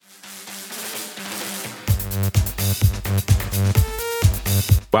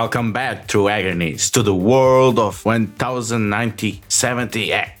Welcome back, True Agonies, to the world of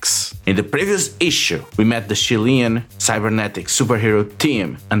 1090-70X. In the previous issue, we met the Chilean cybernetic superhero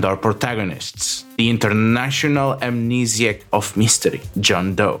team and our protagonists, the international amnesiac of mystery,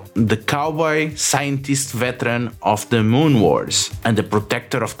 John Doe, the cowboy scientist veteran of the Moon Wars, and the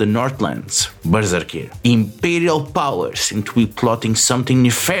protector of the Northlands, Berserkir. Imperial powers seem to be plotting something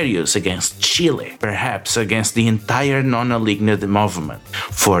nefarious against Chile, perhaps against the entire non-aligned movement,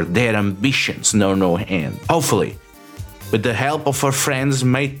 for their ambitions know no end. Hopefully, with the help of our friends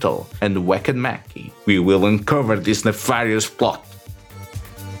Maytel and Wicked Mackie, we will uncover this nefarious plot.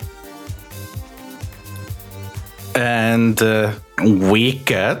 And we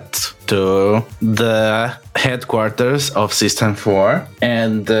cut to the headquarters of System 4,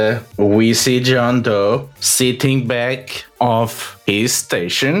 and we see John Doe sitting back of his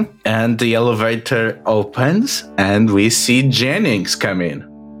station, and the elevator opens, and we see Jennings come in.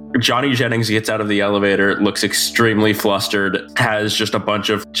 Johnny Jennings gets out of the elevator, looks extremely flustered, has just a bunch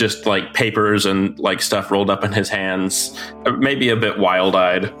of papers and stuff rolled up in his hands, maybe a bit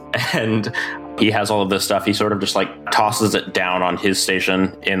wild-eyed, and he has all of this stuff. He sort of just tosses it down on his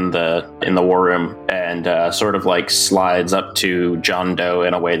station in the war room and slides up to John Doe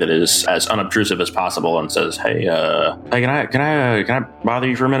in a way that is as unobtrusive as possible and says, "Hey, can I bother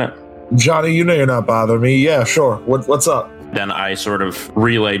you for a minute?" Johnny, you know you're not bothering me. Yeah, sure. What's up? Then I sort of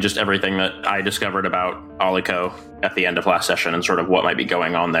relay just everything that I discovered about Aliko at the end of last session and sort of what might be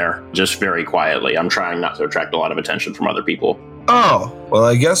going on there, just very quietly. I'm trying not to attract a lot of attention from other people. Oh, well,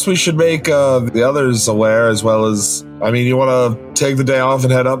 I guess we should make the others aware as well as... you want to take the day off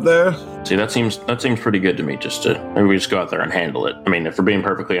and head up there? See, that seems pretty good to me, maybe we just go out there and handle it. If we're being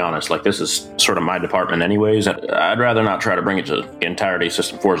perfectly honest, this is sort of my department anyways. I'd rather not try to bring it to the entirety of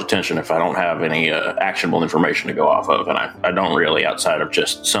System 4's attention if I don't have any actionable information to go off of, and I don't really outside of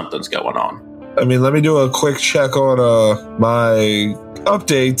just something's going on. Let me do a quick check on my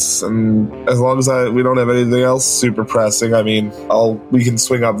updates, and as long as we don't have anything else super pressing, we can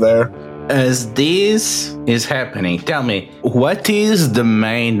swing up there. As this is happening, tell me, what is the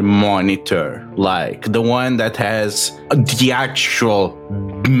main monitor like? The one that has the actual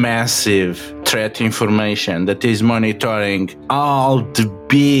massive threat information that is monitoring all the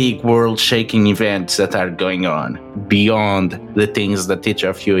big world-shaking events that are going on beyond the things that each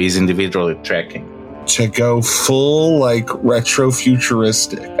of you is individually tracking. To go full,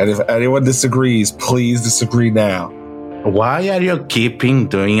 retro-futuristic. And if anyone disagrees, please disagree now. Why are you keeping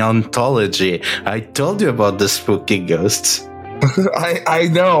doing ontology? I told you about the spooky ghosts. I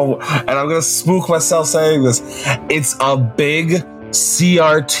know, and I'm going to spook myself saying this. It's a big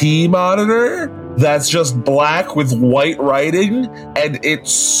CRT monitor that's just black with white writing, and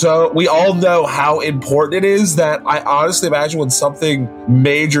we all know how important it is that I honestly imagine when something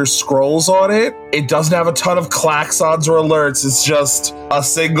major scrolls on it, it doesn't have a ton of klaxons or alerts. It's just a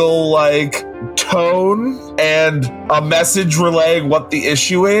single tone and a message relaying what the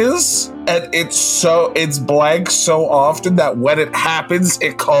issue is, and it's blank so often that when it happens,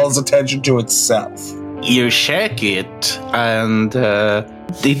 it calls attention to itself. You check it, and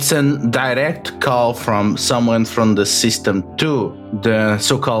it's a direct call from someone from the System 2, the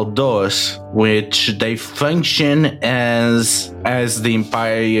so-called DOS, which they function as the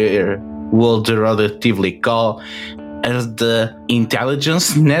Empire would relatively call as the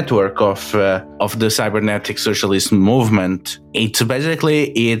intelligence network of the cybernetic socialist movement. It's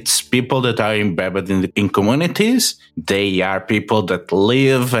people that are embedded in communities. They are people that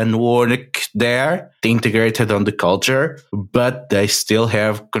live and work there, integrated on the culture, but they still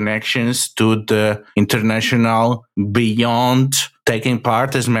have connections to the international beyond taking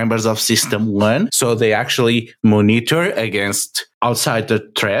part as members of System 1. So they actually monitor against outsider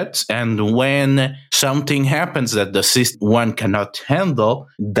threats, and when something happens that the System 1 cannot handle,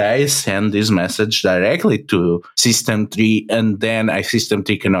 they send this message directly to System 3, and then System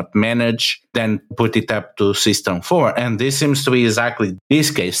 3 cannot manage, then put it up to System 4. And this seems to be exactly this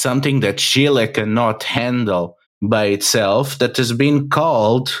case, something that Chile cannot handle by itself, that has been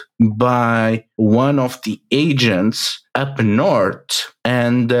called by one of the agents up north.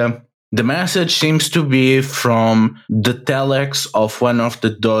 And the message seems to be from the telex of one of the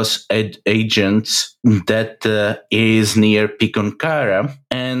DOS agents that is near Piconcara.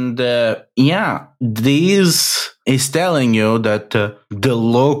 And this is telling you that the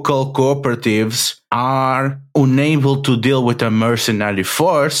local cooperatives are unable to deal with a mercenary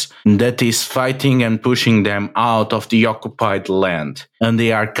force that is fighting and pushing them out of the occupied land. And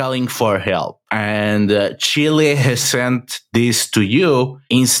they are calling for help. And Chile has sent this to you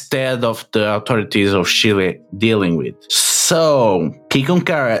instead of the authorities of Chile dealing with. So,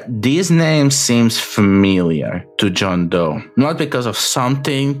 Kikunkara, this name seems familiar to John Doe. Not because of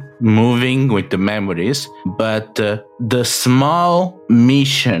something moving with the memories, but the small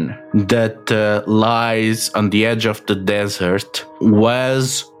mission that lies on the edge of the desert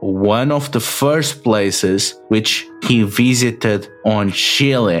was one of the first places which he visited on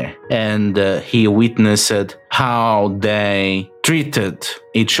Chile, and he witnessed how they treated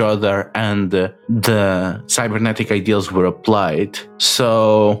each other and the cybernetic ideals were applied.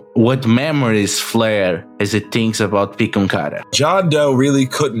 So what memories flare as he thinks about Pikunkara? John Doe really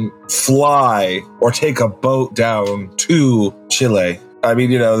couldn't fly or take a boat down to Chile. I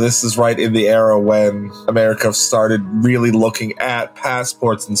mean, this is right in the era when America started really looking at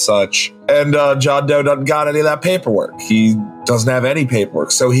passports and such. And John Doe doesn't got any of that paperwork. He doesn't have any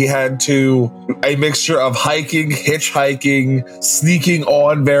paperwork. So he had to a mixture of hiking, hitchhiking, sneaking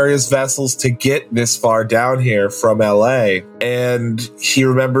on various vessels to get this far down here from LA. And he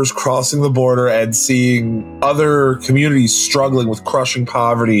remembers crossing the border and seeing other communities struggling with crushing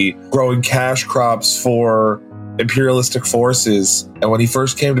poverty, growing cash crops for imperialistic forces. And when he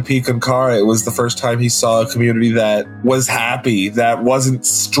first came to Pikunkara, it was the first time he saw a community that was happy, that wasn't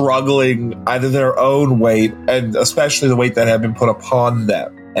struggling either their own weight, and especially the weight that had been put upon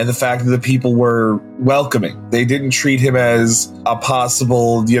them. And the fact that the people were welcoming. They didn't treat him as a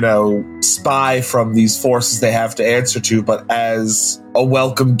possible, spy from these forces they have to answer to, but as a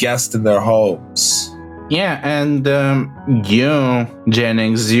welcome guest in their homes. Yeah, and you,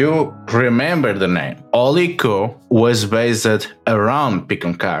 Jennings, you remember the name. Oliko was based around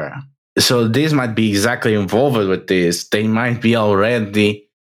Pikunkara. So this might be exactly involved with this. They might be already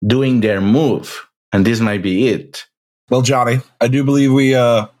doing their move, and this might be it. Well, Johnny, I do believe we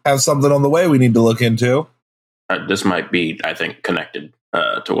have something on the way we need to look into. This might be, I think, connected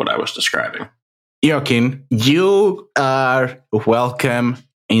to what I was describing. Joaquin, you are welcome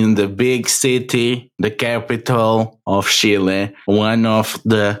in the big city, the capital of Chile, one of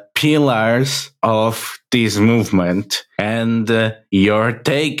the pillars of this movement. And you're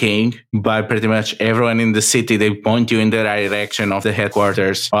taking by pretty much everyone in the city. They point you in the direction of the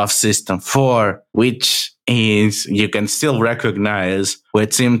headquarters of System 4, which is, you can still recognize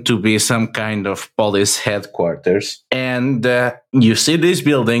what seemed to be some kind of police headquarters. And you see this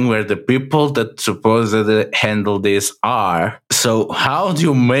building where the people that supposedly handle this are. So how do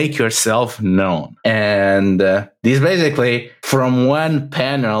you make yourself known? And this basically, from one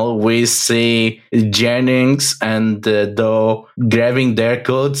panel, we see Jennings and Doe grabbing their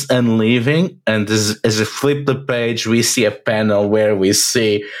coats and leaving. And as we flip the page, we see a panel where we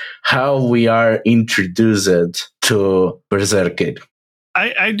see how we are introduced to Berserkid.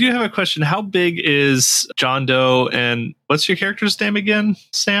 I do have a question. How big is John Doe and what's your character's name again,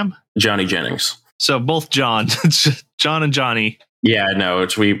 Sam? Johnny Jennings. So both John. John and Johnny. Yeah, no,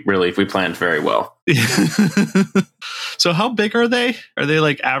 we planned very well. So how big are they? Are they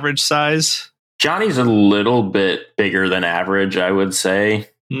like average size? Johnny's a little bit bigger than average, I would say.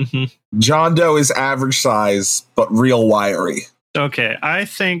 Mm-hmm. John Doe is average size, but real wiry. Okay, I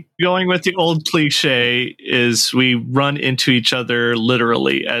think going with the old cliche is we run into each other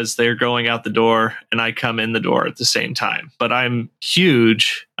literally as they're going out the door and I come in the door at the same time. But I'm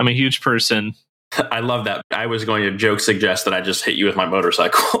huge. I'm a huge person. I love that. I was going to suggest that I just hit you with my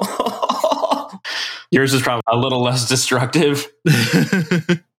motorcycle. Yours is probably a little less destructive.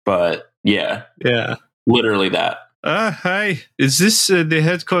 But yeah. Yeah. Literally that. Hi. Is this the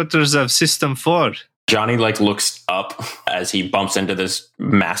headquarters of System 4? Johnny looks up as he bumps into this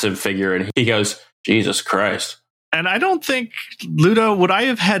massive figure and he goes, Jesus Christ. And I don't think, Ludo, would I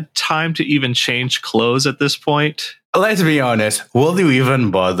have had time to even change clothes at this point? Let's be honest. Will you even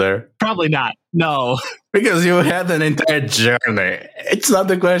bother? Probably not. No. Because you had an entire journey. It's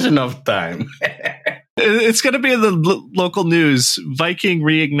not a question of time. It's going to be in the local news. Viking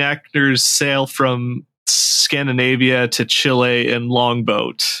reenactors sail from Scandinavia to Chile in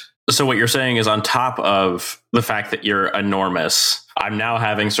longboat. So what you're saying is, on top of the fact that you're enormous, I'm now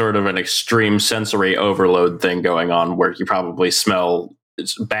having sort of an extreme sensory overload thing going on where you probably smell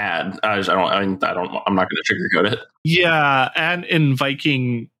it's bad. I'm not going to sugarcoat it. Yeah, and in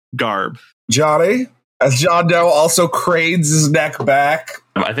Viking garb. Johnny, as John Doe also cranes his neck back.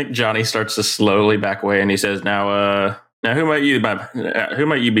 I think Johnny starts to slowly back away, and he says, "Now, who might you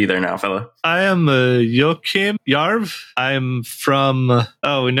be there now, fella?" I am Joachim Jarv. I'm from.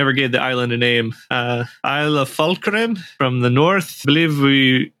 We never gave the island a name. Isle of Falkrim from the north. I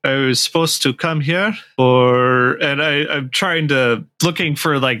believe I was supposed to come here and I'm trying to looking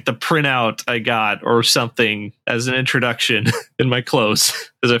for like the printout I got or something as an introduction in my clothes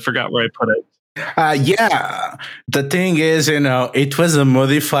because I forgot where I put it. Yeah, the thing is, it was a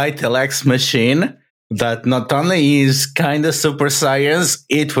modified telex machine that not only is kind of super science,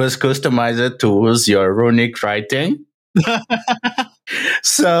 it was customized to use your runic writing.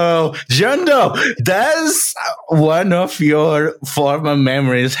 So, John Doe, does one of your former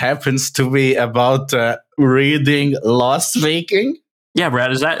memories happens to be about reading Lost Viking? Yeah,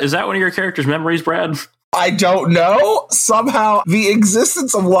 Brad, is that one of your character's memories, Brad? I don't know. Somehow the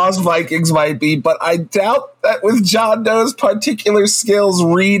existence of Lost Vikings might be, but I doubt that with John Doe's particular skills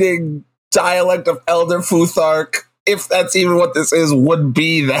reading dialect of Elder Futhark, if that's even what this is, would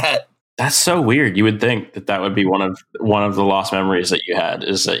be that. That's so weird. You would think that would be one of the lost memories that you had,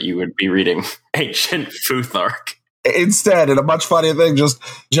 is that you would be reading ancient Futhark. Instead, and a much funnier thing, just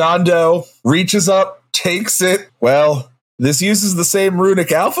John Doe reaches up, takes it. Well, this uses the same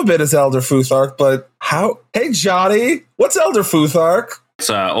runic alphabet as Elder Futhark, but how? Hey, Johnny, what's Elder Futhark? It's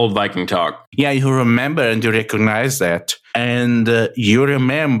old Viking talk. Yeah, you remember and you recognize that. And you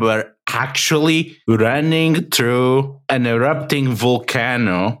remember actually running through an erupting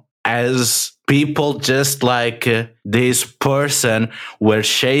volcano as people just like this person were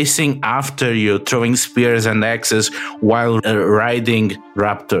chasing after you, throwing spears and axes while riding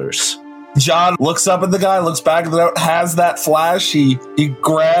raptors. John looks up at the guy, looks back at the note, has that flash. He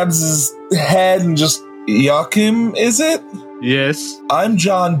grabs his head and just, Joachim, is it? Yes. I'm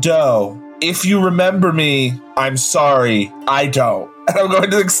John Doe. If you remember me, I'm sorry. I don't. And I'm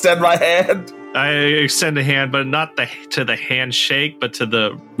going to extend my hand. I extend a hand, but not to the handshake, but to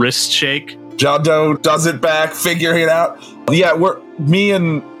the wrist shake. John Doe does it back, figuring it out. Yeah, me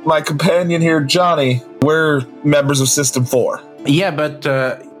and my companion here, Johnny, we're members of System 4. Yeah,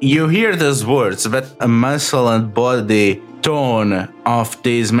 but you hear those words, but a muscle and body tone of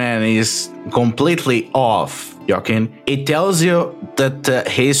this man is completely off, Joaquin. It tells you that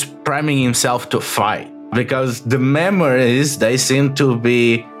he's priming himself to fight, because the memories, they seem to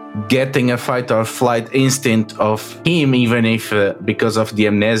be getting a fight or flight instinct of him, even if because of the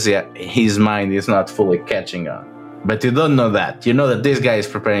amnesia, his mind is not fully catching on. But you don't know that. You know that this guy is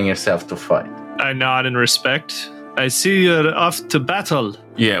preparing himself to fight. I nod in respect. I see you're off to battle.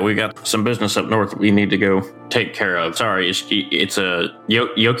 Yeah, we got some business up north that we need to go take care of. Sorry, it's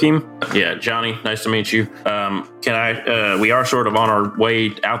Joachim? Yeah, Johnny, nice to meet you. We are sort of on our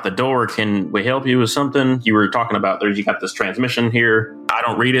way out the door. Can we help you with something? You were talking about you got this transmission here. I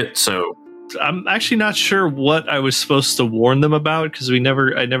don't read it, so... I'm actually not sure what I was supposed to warn them about, because I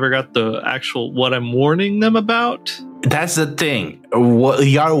never got the actual what I'm warning them about. That's the thing.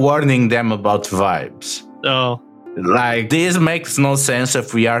 You're warning them about vibes. Oh. Like, this makes no sense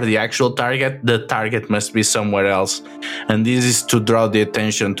if we are the actual target. The target must be somewhere else. And this is to draw the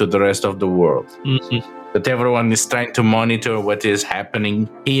attention to the rest of the world. Mm-hmm. But everyone is trying to monitor what is happening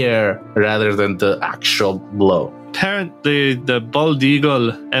here rather than the actual blow. Apparently, the Bald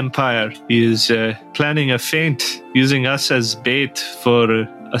Eagle Empire is planning a feint, using us as bait for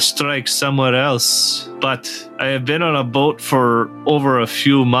a strike somewhere else. But I have been on a boat for over a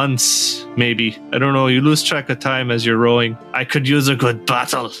few months, maybe. I don't know, you lose track of time as you're rowing. I could use a good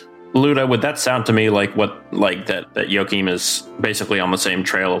battle. Luda, would that sound to me like that Joachim is basically on the same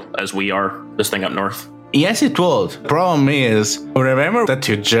trail as we are, this thing up north? Yes, it would. Problem is, remember that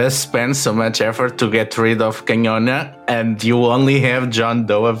you just spent so much effort to get rid of Canyonia and you only have John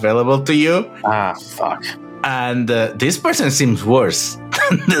Doe available to you? Ah, fuck. And this person seems worse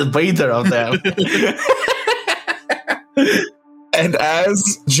than either of them. And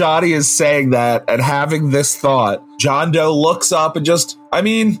as Johnny is saying that and having this thought, John Doe looks up and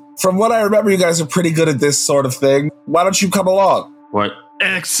from what I remember, you guys are pretty good at this sort of thing. Why don't you come along? What?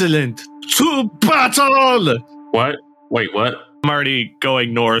 Excellent. To battle! What? Wait, what? I'm already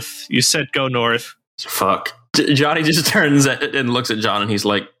going north. You said go north. Fuck. Johnny just turns and looks at John and he's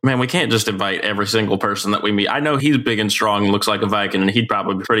like, man, we can't just invite every single person that we meet. I know he's big and strong and looks like a Viking and he'd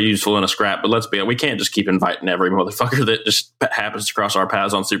probably be pretty useful in a scrap, but we can't just keep inviting every motherfucker that just happens to cross our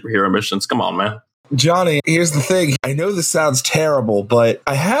paths on superhero missions. Come on, man. Johnny, here's the thing. I know this sounds terrible, but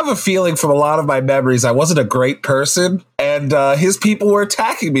I have a feeling from a lot of my memories I wasn't a great person, and his people were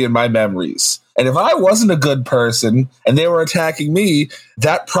attacking me in my memories. And if I wasn't a good person and they were attacking me,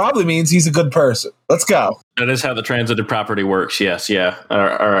 that probably means he's a good person. Let's go. That is how the transitive property works. Yes, yeah. All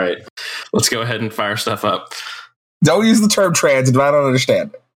right. Let's go ahead and fire stuff up. Don't use the term transitive. I don't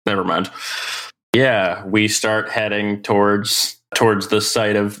understand it. Never mind. Yeah, we start heading towards the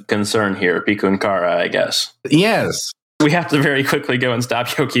site of concern here, Pikunkara, I guess. Yes. We have to very quickly go and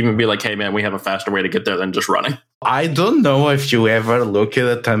stop Joachim and be like, hey, man, we have a faster way to get there than just running. I don't know if you ever looked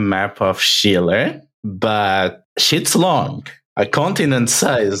at a map of Chile, but shit's long. A continent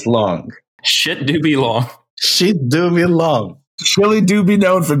size long. Shit do be long. Shit do be long. Chili do be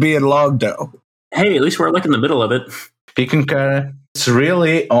known for being long, though. Hey, at least we're like in the middle of it. Pickencarra, it's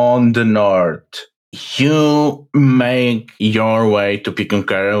really on the north. You make your way to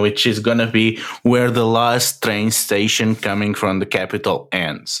Pickencarra, which is going to be where the last train station coming from the capital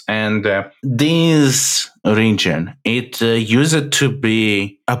ends. And this region, it used to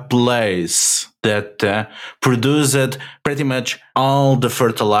be a place that produced pretty much all the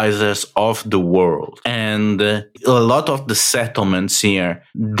fertilizers of the world. And a lot of the settlements here,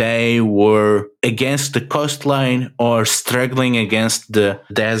 they were against the coastline or struggling against the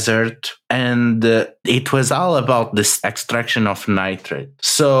desert. And it was all about this extraction of nitrate.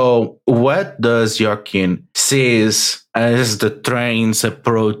 So what does Joaquin sees as the trains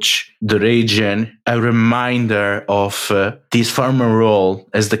approach the region, a reminder of this former role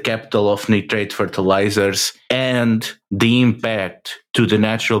as the capital of nitrate fertilizers and the impact to the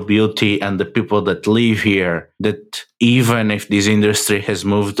natural beauty and the people that live here, that even if this industry has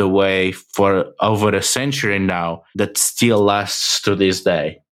moved away for over a century now, that still lasts to this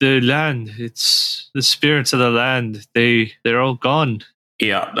day. The land, it's the spirits of the land. They're all gone.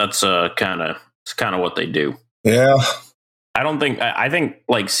 Yeah, that's kind of what they do. Yeah. I think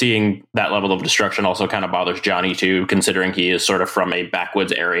like seeing that level of destruction also kind of bothers Johnny too, considering he is sort of from a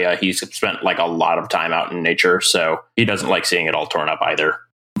backwoods area. He's spent like a lot of time out in nature, so he doesn't like seeing it all torn up either.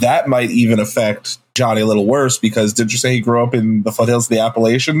 That might even affect Johnny a little worse, because did you say he grew up in the foothills of the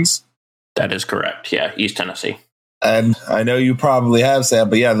Appalachians? That is correct. Yeah, East Tennessee. And I know you probably have, Sam,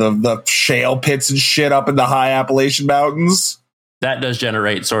 but yeah, the shale pits and shit up in the high Appalachian Mountains. That does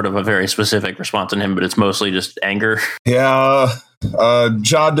generate sort of a very specific response in him, but it's mostly just anger. Yeah.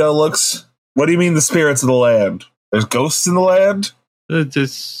 John Doe looks... What do you mean the spirits of the land? There's ghosts in the land? The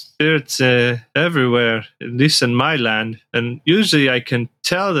spirits everywhere, at least in my land. And usually I can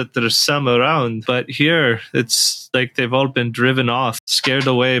tell that there's some around, but here it's like they've all been driven off, scared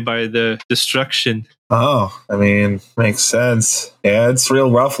away by the destruction. Oh, I mean, makes sense. Yeah, it's real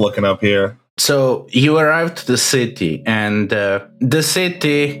rough looking up here. So you arrived to the city, and the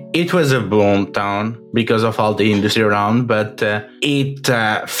city, it was a boom town because of all the industry around, but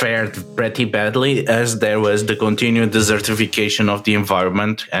it fared pretty badly as there was the continued desertification of the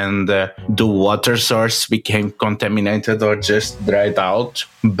environment, and the water source became contaminated or just dried out.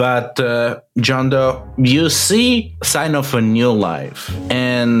 But John Doe, you see sign of a new life.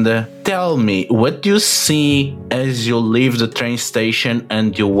 And tell me, what do you see as you leave the train station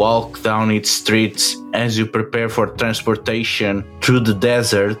and you walk down its streets as you prepare for transportation through the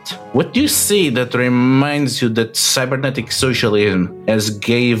desert? What do you see that reminds you that cybernetic socialism has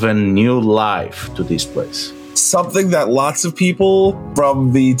given new life to this place? Something that lots of people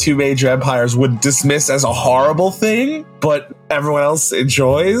from the two major empires would dismiss as a horrible thing, but everyone else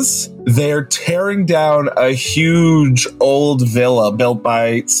enjoys. They're tearing down a huge old villa built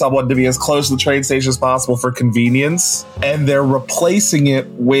by someone to be as close to the train station as possible for convenience, and they're replacing it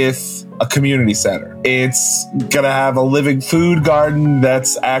with a community center. It's gonna have a living food garden.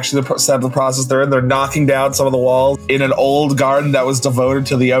 That's actually the step of the process they're in. They're knocking down some of the walls in an old garden that was devoted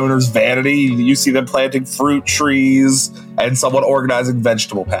to the owner's vanity. You see them planting fruit trees and someone organizing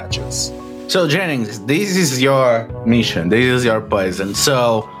vegetable patches. So Jennings, this is your mission, this is your poison.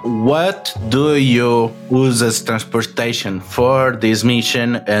 So what do you use as transportation for this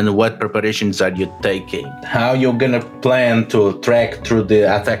mission, and what preparations are you taking? How you gonna plan to trek through the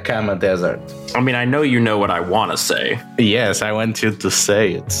Atacama Desert? I mean, I know you know what I want to say. Yes, I want you to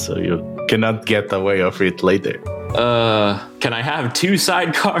say it, so you cannot get away of it later. Can I have 2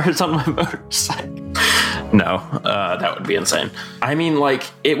 sidecars on my motorcycle? No, that would be insane. I mean, like,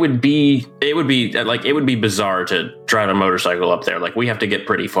 it would be bizarre to drive a motorcycle up there. Like, we have to get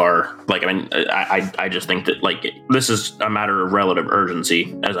pretty far. Like, I mean, I just think that, like, this is a matter of relative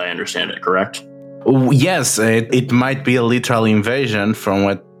urgency, as I understand it, correct? Yes, it might be a literal invasion from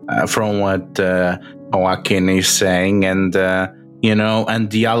what Joaquin is saying, and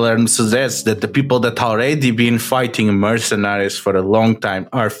and the alarm suggests that the people that already been fighting mercenaries for a long time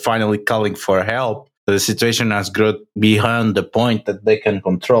are finally calling for help. The situation has grown beyond the point that they can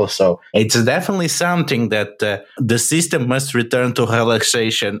control. So it's definitely something that the system must return to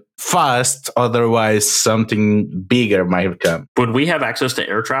relaxation fast. Otherwise, something bigger might come. Would we have access to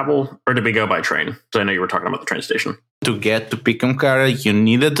air travel, or did we go by train? So I know you were talking about the train station. To get to Pickencarra, you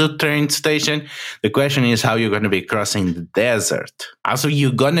needed the train station. The question is how you're going to be crossing the desert. Also,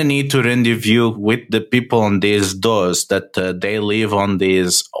 you're going to need to rendezvous with the people on these doors that they live on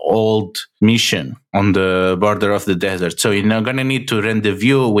this old mission on the border of the desert. So you're not going to need to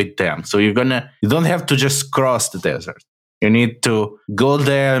rendezvous with them. So you don't have to just cross the desert. You need to go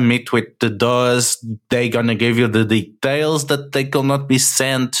there, meet with the DOS. They're gonna give you the details that they cannot be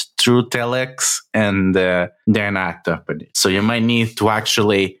sent through telex, and then act up on it. So you might need to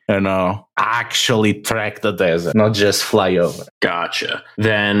actually track the desert, not just fly over. Gotcha.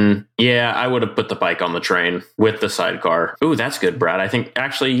 Then, yeah, I would have put the bike on the train with the sidecar. Ooh, that's good, Brad. I think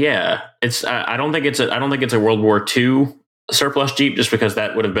actually, yeah, it's. I don't think it's a World War II surplus Jeep, just because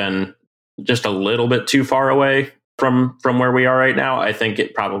that would have been just a little bit too far away from where we are right now. I think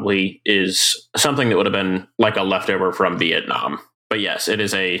it probably is something that would have been like a leftover from Vietnam. But yes, it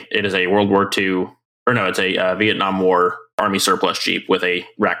is a World War II, or no, it's a Vietnam War Army surplus Jeep with a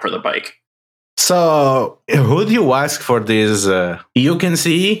rack for the bike. So, who do you ask for this? You can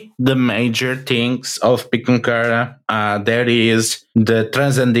see the major things of Pikuncara. There is the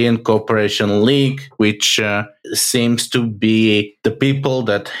Transandean Cooperation League, which seems to be the people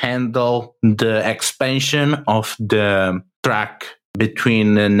that handle the expansion of the track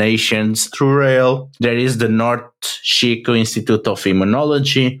between the nations through rail. There is the North Chico Institute of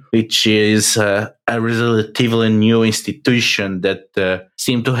Immunology, which is a relatively new institution that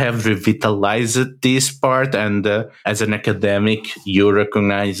seem to have revitalized this part. And as an academic, you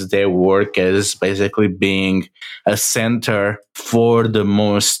recognize their work as basically being a center for the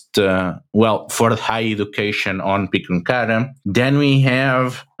most, for high education on Pikuncara. Then we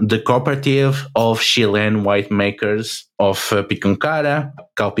have the Cooperative of Chilean Winemakers of Pikuncara,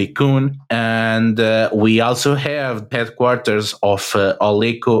 Calpicun, and we also have headquarters of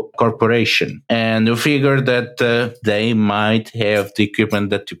Oleco Corporation. And we figure that they might have the equipment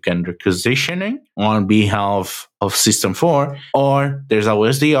that you can requisitioning on behalf of System 4, or there's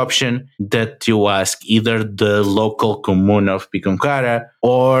always the option that you ask either the local commune of Pikuncara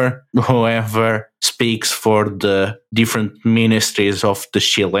or whoever speaks for the different ministries of the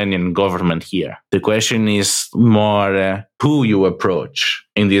Chilean government here. The question is more who you approach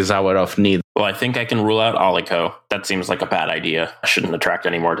in this hour of need. Well, I think I can rule out Oleco. That seems like a bad idea. I shouldn't attract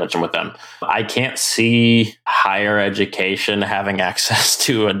any more attention with them. I can't see higher education having access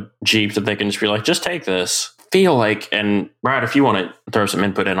to a Jeep that they can just be like, just take this. Feel like, and Brad, if you want to throw some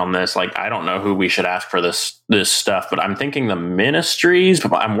input in on this, like, I don't know who we should ask for this stuff, but I'm thinking the ministries,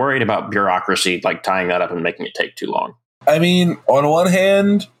 but I'm worried about bureaucracy, like tying that up and making it take too long. I mean, on one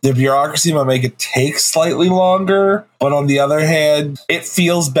hand, the bureaucracy might make it take slightly longer, but on the other hand, it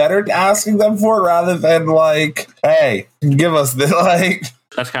feels better asking them for it rather than like, hey, give us this, like...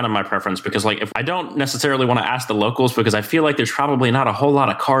 That's kind of my preference, because like, if I don't necessarily want to ask the locals, because I feel like there's probably not a whole lot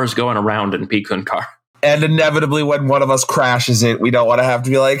of cars going around in Pikuncara. And inevitably, when one of us crashes it, we don't want to have to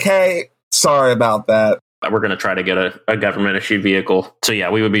be like, hey, sorry about that. We're going to try to get a government-issued vehicle. So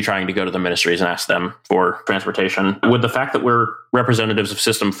yeah, we would be trying to go to the ministries and ask them for transportation. Would the fact that we're representatives of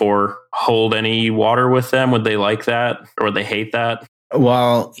System 4 hold any water with them? Would they like that? Or would they hate that?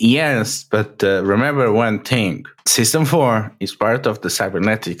 Well, yes, but remember one thing. System 4 is part of the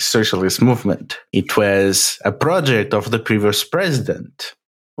cybernetic socialist movement. It was a project of the previous president.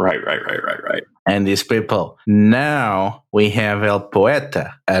 Right. And these people. Now we have El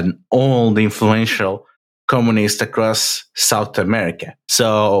Poeta, an old influential communist across South America.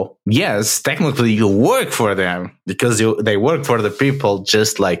 So yes, technically you work for them because they work for the people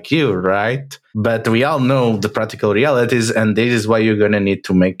just like you, right? But we all know the practical realities, and this is why you're going to need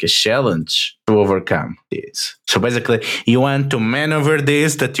to make a challenge to overcome this. So basically, you want to maneuver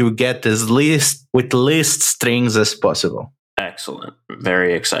this that you get as least strings as possible. Excellent.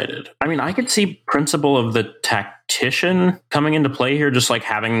 Very excited. I mean, I could see principle of the tactician coming into play here, just like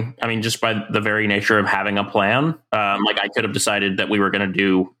just by the very nature of having a plan. Like I could have decided that we were going to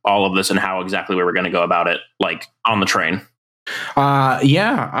do all of this and how exactly we were going to go about it, like on the train. Or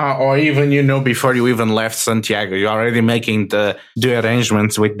even, before you even left Santiago, you're already making the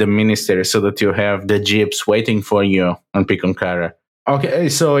arrangements with the ministry so that you have the jeeps waiting for you on Pikuncara. Okay,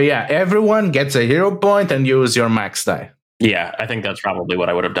 so yeah, everyone gets a hero point and use your max die. Yeah, I think that's probably what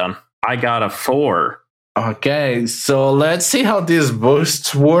I would have done. I got a 4. Okay, so let's see how these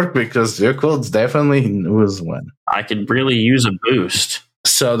boosts work, because you could definitely lose one. I could really use a boost.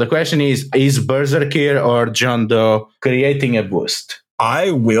 So the question is Berserkir or John Doe creating a boost?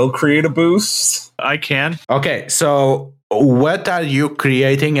 I will create a boost. I can. Okay, so what are you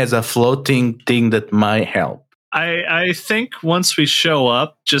creating as a floating thing that might help? I think once we show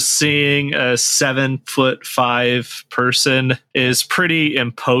up, just seeing a 7'5" person is pretty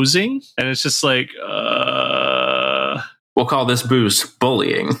imposing, and it's just like, we'll call this boost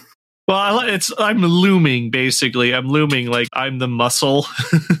bullying. Well, I'm looming basically. I'm looming like I'm the muscle.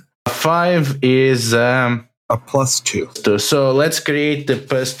 5 is a +2. So let's create the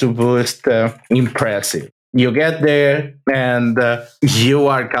 +2 boost impressive. You get there, and you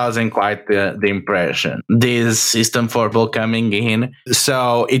are causing quite the impression. This System 4 bull coming in,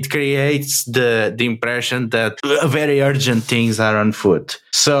 so it creates the impression that very urgent things are on foot.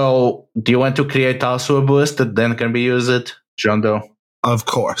 So, do you want to create also a boost that then can be used, John Doe? Of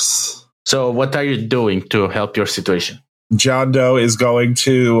course. So, what are you doing to help your situation? John Doe is going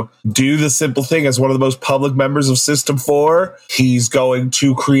to do the simple thing as one of the most public members of System 4. He's going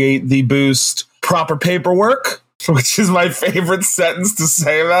to create the boost proper paperwork, which is my favorite sentence to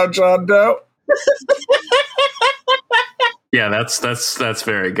say about John Doe. Yeah, that's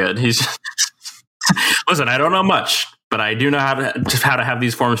very good. He's listen, I don't know much, but I do know how to have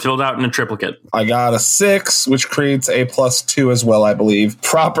these forms filled out in a triplicate. I got a 6, which creates a +2 as well, I believe.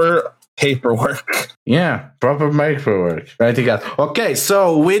 Proper paperwork. Yeah, proper paperwork. Right, you got. Okay,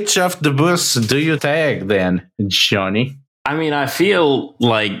 so which of the boosts do you tag then, Johnny? I mean, I feel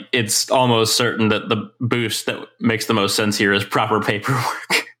like it's almost certain that the boost that makes the most sense here is proper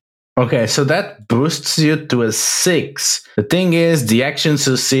paperwork. Okay, so that boosts you to a 6. The thing is, the action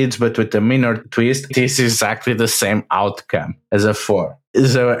succeeds, but with a minor twist, this is exactly the same outcome as a 4.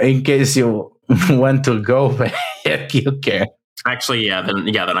 So in case you want to go back, you can. Actually, then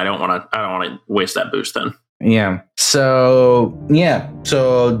I don't want to waste that boost then. Yeah. So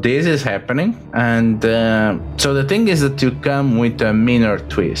this is happening, and so the thing is that you come with a minor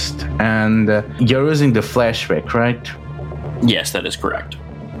twist, and you're using the flashback, right? Yes, that is correct.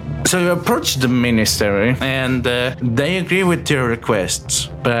 So you approach the ministry, and they agree with your requests,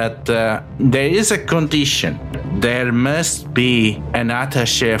 but there is a condition. There must be an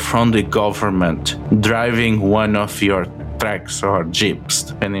attaché from the government driving one of your trucks or jeeps,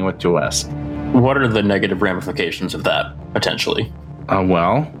 depending what you ask. What are the negative ramifications of that, potentially?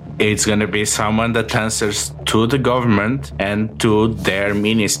 Well, it's going to be someone that answers to the government and to their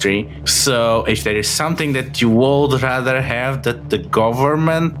ministry. So if there is something that you would rather have that the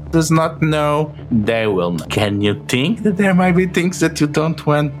government does not know, they will know. Can you think that there might be things that you don't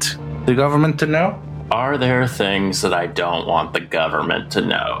want the government to know? Are there things that I don't want the government to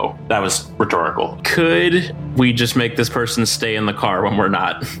know? That was rhetorical. Could we just make this person stay in the car when we're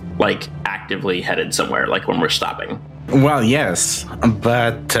not, actively headed somewhere, like when we're stopping? Well, yes,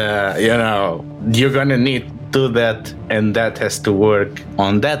 but, you're going to need to do that, and that has to work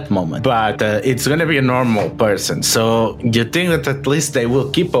on that moment. But it's going to be a normal person, so you think that at least they will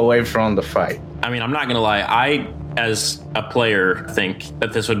keep away from the fight. I mean, I'm not going to lie. I, as a player, think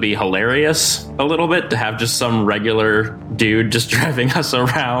that this would be hilarious a little bit to have just some regular dude just driving us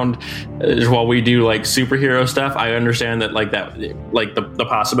around while we do superhero stuff. I understand that the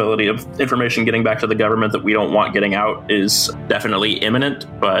possibility of information getting back to the government that we don't want getting out is definitely imminent,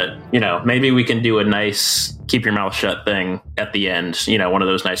 but maybe we can do a nice keep your mouth shut thing at the end, one of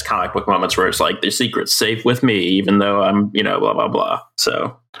those nice comic book moments where it's like the secret's safe with me even though I'm blah blah blah.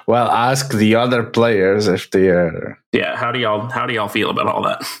 So well, ask the other players if they are. Yeah, how do y'all feel about all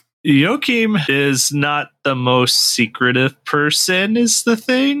that? Joachim is not the most secretive person, is the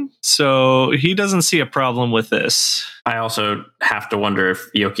thing. So he doesn't see a problem with this. I also have to wonder if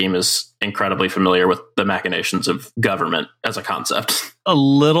Joachim is incredibly familiar with the machinations of government as a concept. A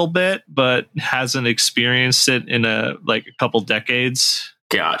little bit, but hasn't experienced it in a couple decades.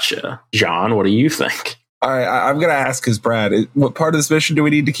 Gotcha. John, what do you think? All right, I'm going to ask as Brad, what part of this mission do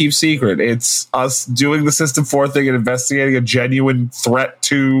we need to keep secret? It's us doing the System 4 thing and investigating a genuine threat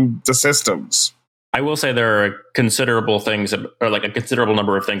to the systems. I will say there are a considerable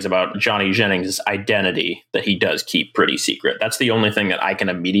number of things about Johnny Jennings' identity that he does keep pretty secret. That's the only thing that I can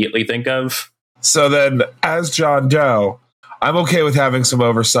immediately think of. So then, as John Doe, I'm okay with having some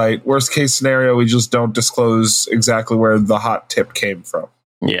oversight. Worst case scenario, we just don't disclose exactly where the hot tip came from.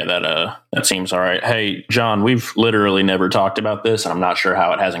 Yeah, that seems all right. Hey, John, we've literally never talked about this, and I'm not sure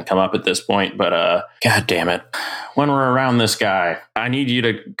how it hasn't come up at this point, but God damn it. When we're around this guy, I need you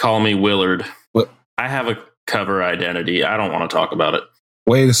to call me Willard. What? I have a cover identity. I don't want to talk about it.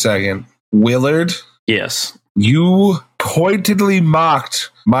 Wait a second. Willard? Yes. You pointedly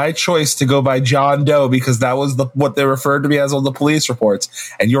mocked my choice to go by John Doe because that was what they referred to me as on the police reports.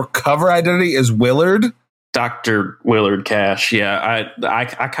 And your cover identity is Willard? Dr. Willard Cash. Yeah,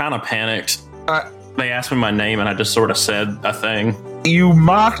 I kind of panicked. They asked me my name and I just sort of said a thing. You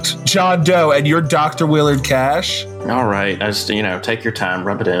mocked John Doe and you're Dr. Willard Cash? All right. I just, take your time,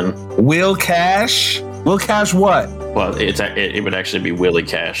 rub it in. Will Cash? Will Cash what? Well, it would actually be Willie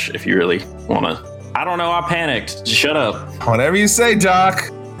Cash if you really want to. I don't know. I panicked. Just shut up. Whatever you say, Doc.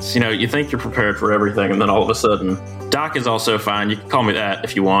 You think you're prepared for everything and then all of a sudden, Doc is also fine. You can call me that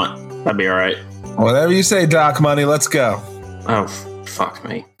if you want. That'd be all right. Whatever you say, Doc Money, let's go. Oh, fuck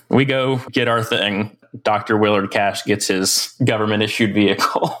me. We go get our thing. Dr. Willard Cash gets his government-issued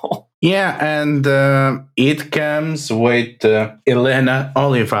vehicle. Yeah, and it comes with Elena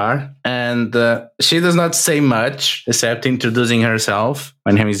Olivar, and she does not say much except introducing herself.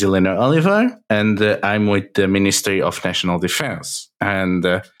 My name is Elena Olivar, and I'm with the Ministry of National Defense.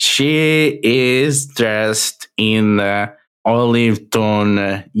 And she is dressed in olive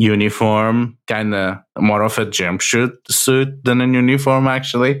tone uniform, kind of more of a jumpsuit than a uniform,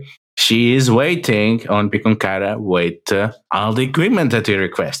 actually. She is waiting on Piconkara with all the equipment that you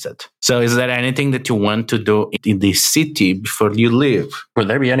requested. So is there anything that you want to do in this city before you leave? Would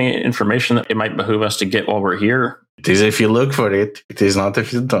there be any information that it might behoove us to get while we're here? It is if you look for it. It is not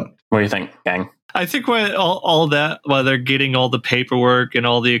if you don't. What do you think, gang? I think while all that, while they're getting all the paperwork and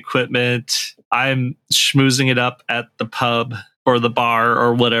all the equipment, I'm schmoozing it up at the pub or the bar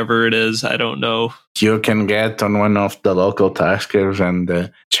or whatever it is. I don't know. You can get on one of the local taskers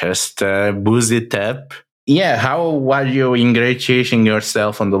and just booze it up. Yeah, how are you ingratiating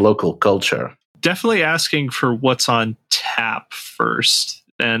yourself on the local culture? Definitely asking for what's on tap first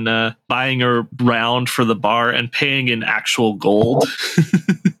and buying a round for the bar and paying in actual gold.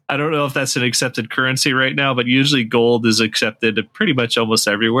 I don't know if that's an accepted currency right now, but usually gold is accepted pretty much almost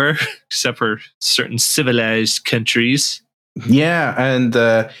everywhere, except for certain civilized countries. Yeah, and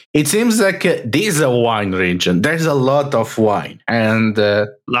it seems like this is a wine region. There's a lot of wine. And a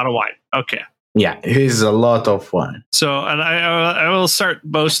lot of wine. Okay. Yeah, it is a lot of wine. So, and I will start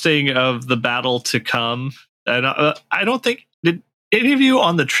boasting of the battle to come. And I don't think, did any of you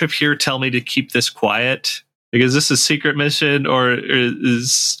on the trip here tell me to keep this quiet? Because this is a secret mission, or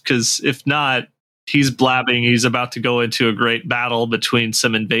is, because if not, he's blabbing. He's about to go into a great battle between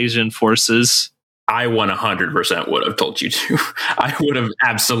some invasion forces. I 100% would have told you to. I would have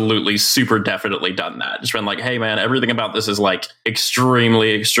absolutely, super definitely done that. Just been like, hey, man, everything about this is like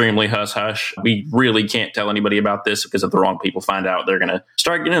extremely, extremely hush-hush. We really can't tell anybody about this because if the wrong people find out, they're going to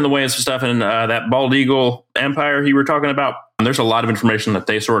start getting in the way of some stuff. And that Bald Eagle Empire you were talking about, there's a lot of information that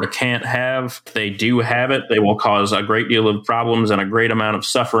they sort of can't have. If they do have it, they will cause a great deal of problems and a great amount of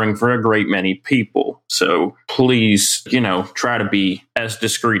suffering for a great many people. So please, try to be as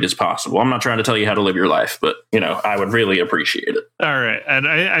discreet as possible. I'm not trying to tell you how to live your life, but, I would really appreciate it. All right. And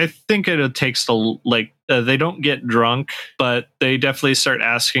I think it takes they don't get drunk, but they definitely start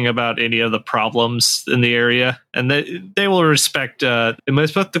asking about any of the problems in the area. And they will respect, am I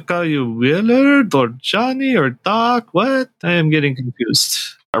supposed to call you Willard or Johnny or Doc? What? I am getting confused.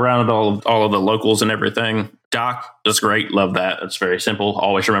 Around all of the locals and everything. Doc, that's great. Love that. It's very simple.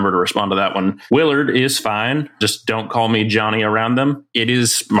 Always remember to respond to that one. Willard is fine. Just don't call me Johnny around them. It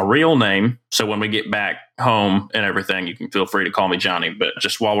is my real name. So when we get back home and everything, you can feel free to call me Johnny. But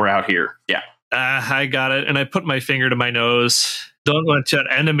just while we're out here, yeah. I got it. And I put my finger to my nose. Don't want your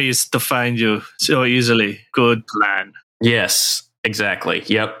enemies to find you so easily. Good plan. Yes, exactly.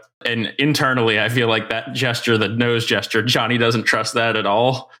 Yep. And internally, I feel like that gesture, the nose gesture, Johnny doesn't trust that at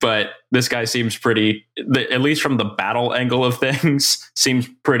all. But this guy seems pretty, at least from the battle angle of things, seems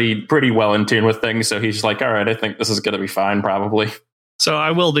pretty well in tune with things. So he's like, all right, I think this is going to be fine, probably. So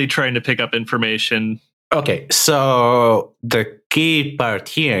I will be trying to pick up information. Okay, so the key part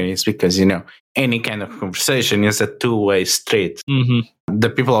here is because, any kind of conversation is a two-way street. Mm-hmm. The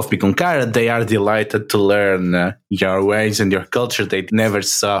people of Piconkara, they are delighted to learn your ways and your culture. They never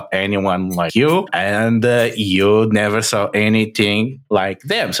saw anyone like you, and you never saw anything like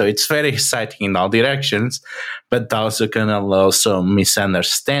them. So it's very exciting in all directions, but also can allow some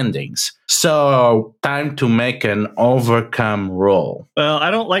misunderstandings. So time to make an overcome roll. Well,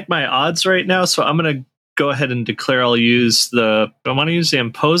 I don't like my odds right now, so I'm going to go ahead and declare I'll use I want to use the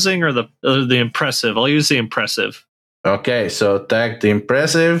imposing or the impressive. I'll use the impressive. Okay, so tag the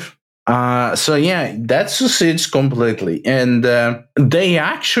impressive. So yeah, that succeeds completely. And they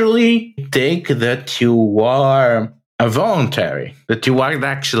actually take that you are a voluntary, that you are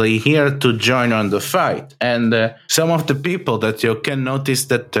actually here to join on the fight. And some of the people that you can notice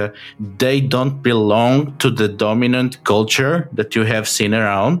that they don't belong to the dominant culture that you have seen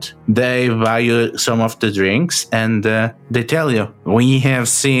around. They buy you some of the drinks and they tell you, we have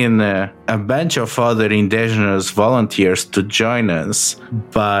seen a bunch of other indigenous volunteers to join us,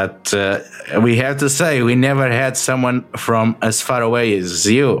 but we have to say we never had someone from as far away as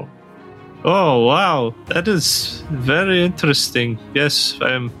you. Oh, wow. That is very interesting. Yes,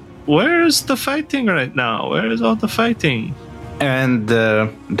 where is the fighting right now? Where is all the fighting? And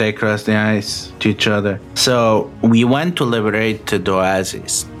they cross the eyes to each other. So we want to liberate the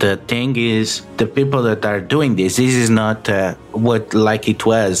oasis. The thing is, the people that are doing this is not what like it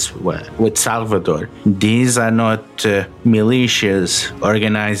was with Salvador. These are not militias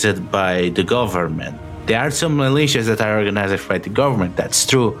organized by the government. There are some militias that are organized by the government, that's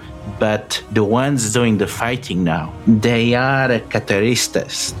true. But the ones doing the fighting now, they are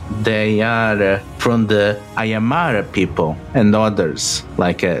Cateristas. They are from the Ayamara people and others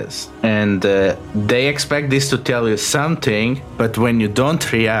like us. And they expect this to tell you something, but when you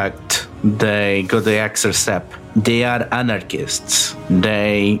don't react, they go the extra step. They are anarchists.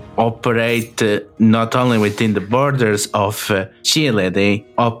 They operate not only within the borders of Chile, they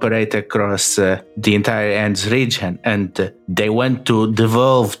operate across the entire Andes region, and they want to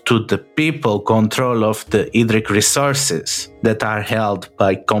devolve to the people control of the hydric resources that are held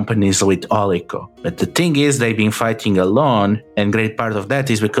by companies with Olico. But the thing is, they've been fighting alone, and great part of that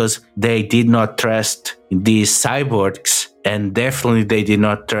is because they did not trust these cyborgs, and definitely they did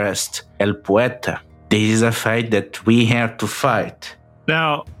not trust El Poeta. This is a fight that we have to fight.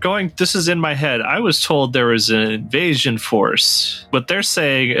 Now, this is in my head. I was told there was an invasion force. What they're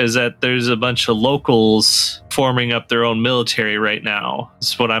saying is that there's a bunch of locals forming up their own military right now.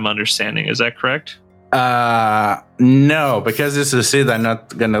 Is what I'm understanding. Is that correct? No, because this is it. I'm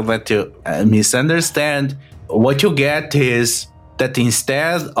not going to let you misunderstand. What you get is that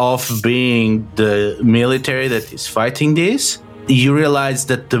instead of being the military that is fighting this, you realize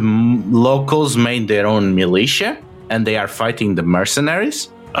that the locals made their own militia and they are fighting the mercenaries.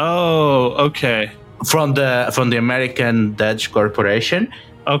 Oh, okay. From the American Dutch corporation.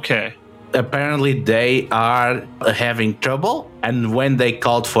 Okay. Apparently they are having trouble, and when they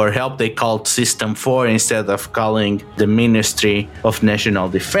called for help, they called System 4 instead of calling the Ministry of National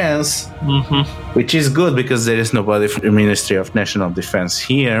Defense, which is good because there is nobody from the Ministry of National Defense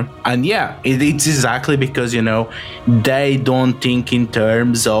here. And yeah, it's exactly because, they don't think in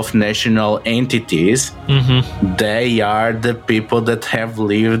terms of national entities. They are the people that have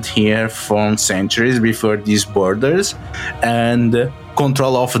lived here for centuries before these borders, and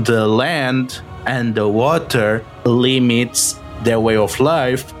control of the land and the water limits their way of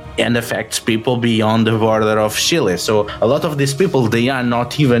life and affects people beyond the border of Chile. So a lot of these people, they are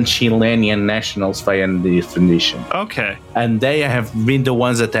not even Chilean nationals by any definition. Okay. And they have been the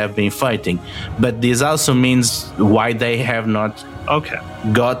ones that have been fighting. But this also means why they have not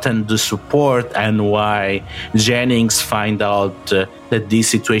gotten the support, and why Jennings find out that this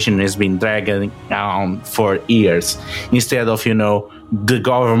situation has been dragging on for years, instead of, the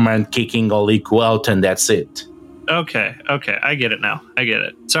government kicking Olico out and that's it. Okay, I get it now. I get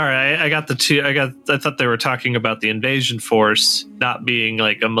it. Sorry, I got the two. I thought they were talking about the invasion force not being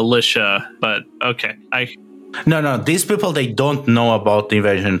like a militia, but okay. No. These people, they don't know about the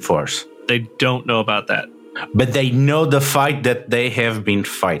invasion force. They don't know about that. But they know the fight that they have been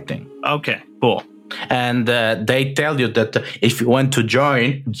fighting. Okay, cool. And they tell you that if you want to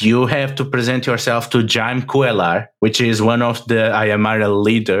join, you have to present yourself to Jaime Cuellar, which is one of the Ayamara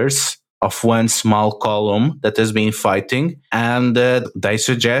leaders of one small column that has been fighting. And they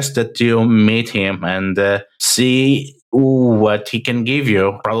suggest that you meet him and see what he can give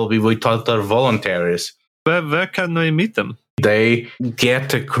you, probably with other volunteers. Where can we meet them? They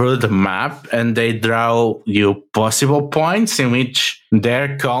get a crude map and they draw you possible points in which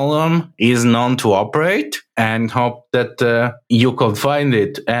their column is known to operate, and hope that you can find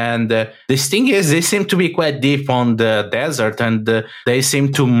it. And this thing is, they seem to be quite deep on the desert, and they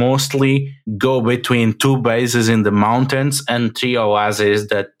seem to mostly go between two bases in the mountains and three oases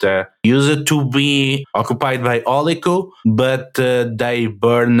that used to be occupied by Olico, but they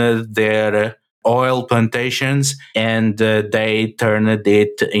burned their oil plantations and they turned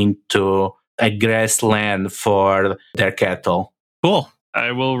it into a grassland for their cattle. Cool.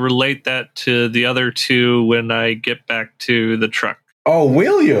 I will relate that to the other two when I get back to the truck. Oh,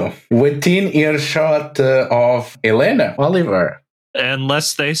 will you? Within earshot of Elena Oliver.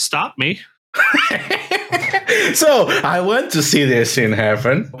 Unless they stop me. So, I want to see this scene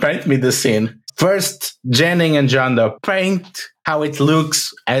happen. Paint me the scene. First, Jennings and John Doe, paint how it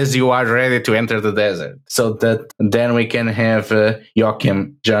looks as you are ready to enter the desert, so that then we can have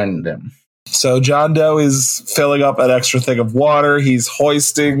Joachim join them. So John Doe is filling up an extra thing of water. He's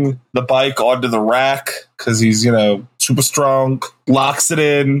hoisting the bike onto the rack because he's, super strong. Locks it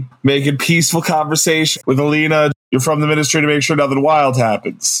in, making peaceful conversation with Alina. You're from the ministry to make sure nothing wild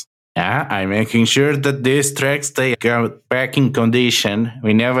happens. Yeah, I'm making sure that these tracks stay back in condition.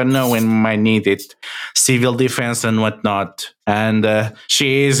 We never know when we might need it. Civil defense and whatnot. And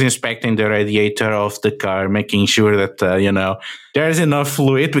she is inspecting the radiator of the car, making sure that, there's enough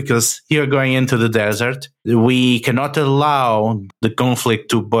fluid, because you're going into the desert. We cannot allow the conflict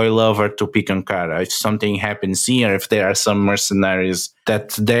to boil over to Picancara. If something happens here, if there are some mercenaries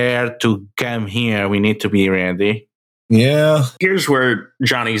that dare to come here, we need to be ready. Yeah. Here's where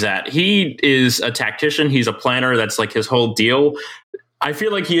Johnny's at. He is a tactician. He's a planner. That's like his whole deal. I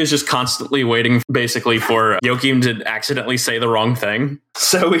feel like he is just constantly waiting basically for Joachim to accidentally say the wrong thing.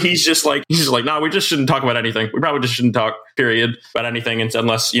 So he's just like, no, we just shouldn't talk about anything. We probably just shouldn't talk, period, about anything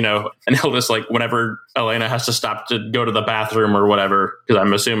unless, and he'll just like, whenever Elena has to stop to go to the bathroom or whatever, because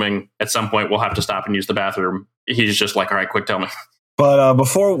I'm assuming at some point we'll have to stop and use the bathroom. He's just like, all right, quick, tell me. But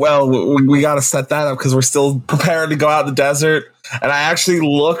we got to set that up because we're still preparing to go out in the desert. And I actually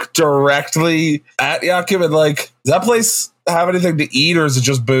look directly at Joachim and like, does that place have anything to eat or is it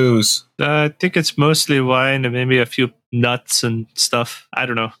just booze? I think it's mostly wine and maybe a few nuts and stuff. I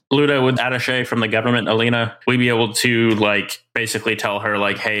don't know. Ludo, with attaché from the government, Alina, we'd be able to like basically tell her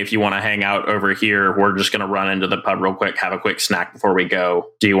like, hey, if you want to hang out over here, we're just going to run into the pub real quick, have a quick snack before we go.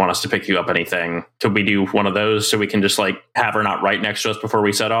 Do you want us to pick you up anything? Could we do one of those so we can just like have her not right next to us before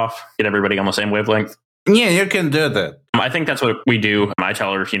we set off? Get everybody on the same wavelength? Yeah, you can do that. I think that's what we do. I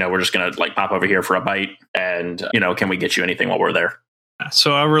tell her, we're just going to like pop over here for a bite and, can we get you anything while we're there?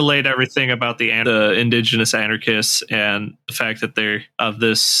 So I'll relate everything about the indigenous anarchists and the fact that they're of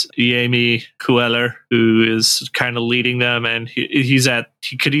this Yemi Kueller who is kind of leading them. And he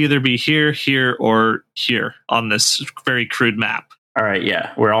could either be here, or here on this very crude map. All right.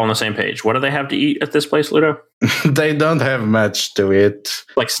 Yeah, we're all on the same page. What do they have to eat at this place, Ludo? They don't have much to eat.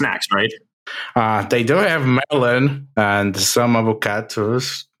 Like snacks, right? They do have melon and some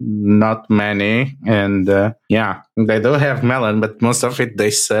avocados, not many. And they do have melon, but most of it,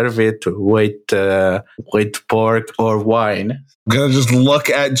 they serve it with pork or wine. I'm going to just look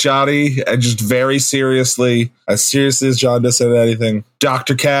at Johnny and just very seriously, as seriously as John does say anything.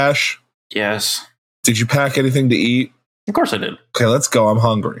 Dr. Cash? Yes. Did you pack anything to eat? Of course I did. Okay, let's go. I'm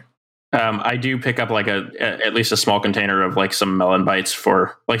hungry. I do pick up like at least a small container of like some melon bites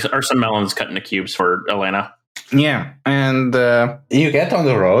or some melons cut into cubes for Elena. Yeah, and you get on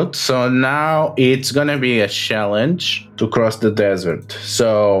the road. So now it's going to be a challenge to cross the desert.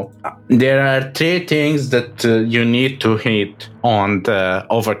 So there are 3 things that you need to hit on the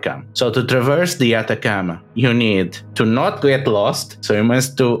overcome. So to traverse the Atacama, you need to not get lost. So you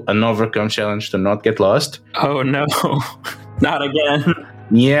must do an overcome challenge to not get lost. Oh, no, not again.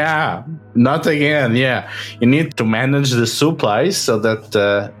 Yeah, not again. Yeah, you need to manage the supplies so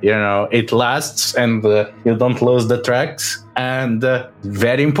that it lasts and you don't lose the tracks. And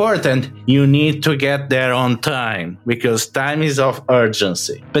very important, you need to get there on time because time is of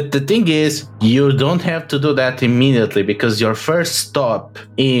urgency. But the thing is, you don't have to do that immediately because your first stop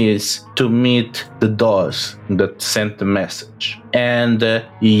is to meet the DOS that sent the message. And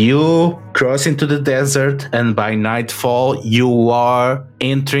you cross into the desert, and by nightfall, you are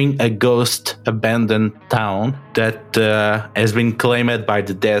entering a ghost abandoned town that has been claimed by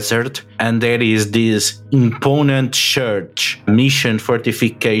the desert. And there is this imponent church, mission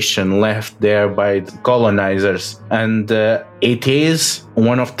fortification left there by the colonizers. And it is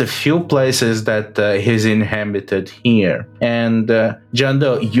one of the few places that is inhabited here. And John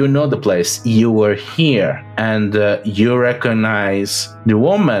Doe, you know the place. You were here, and you recognize the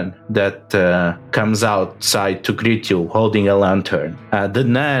woman that comes outside to greet you, holding a lantern. The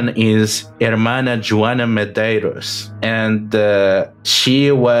nun is Hermana Joana Medeiros, and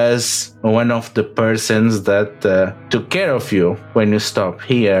she was one of the persons that took care of you when you stopped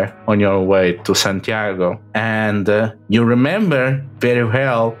here on your way to Santiago. And you remember very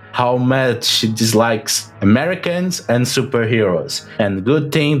well how much she dislikes Americans and superheroes. And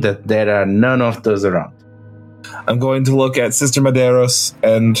good thing that there are none of those around. I'm going to look at Sister Medeiros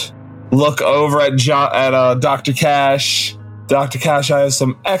and look over at Dr. Cash. Dr. Cash, I have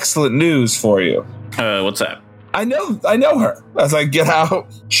some excellent news for you. What's that? I know her. As I get out,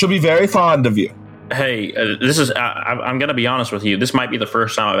 she'll be very fond of you. Hey, I'm going to be honest with you. This might be the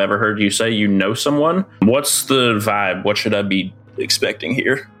first time I've ever heard you say you know someone. What's the vibe? What should I be expecting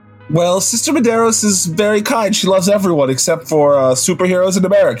here? Well, Sister Medeiros is very kind. She loves everyone except for superheroes and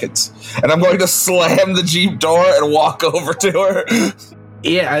Americans. And I'm going to slam the Jeep door and walk over to her.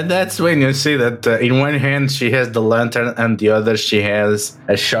 Yeah, and that's when you see that in one hand she has the lantern and the other she has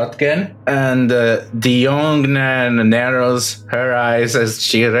a shotgun. And the young nun narrows her eyes as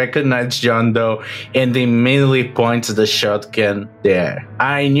she recognizes John Doe and immediately points the shotgun there.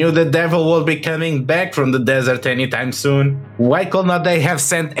 I knew the devil will be coming back from the desert anytime soon. Why could not they have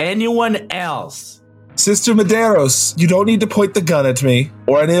sent anyone else? Sister Medeiros, you don't need to point the gun at me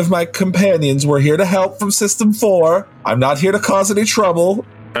or any of my companions. We're here to help from System 4. I'm not here to cause any trouble.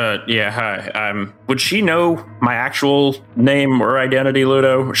 Yeah, hi. Would she know my actual name or identity,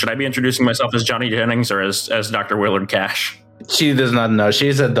 Ludo? Should I be introducing myself as Johnny Jennings or as Dr. Willard Cash? She does not know.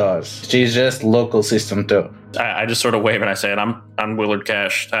 She's a DOS. She's just local system 2. I just sort of wave and I say, I'm Willard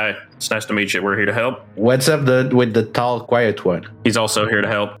Cash. Hi, it's nice to meet you. We're here to help. What's up with the tall, quiet one? He's also here to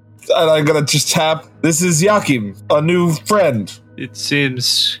help. And I'm gonna just tap. This is Yakim, a new friend. It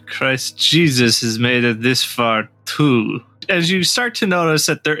seems Christ Jesus has made it this far too. As you start to notice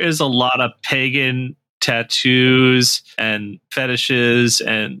that there is a lot of pagan tattoos and fetishes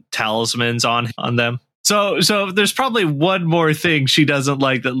and talismans on them. So there's probably one more thing she doesn't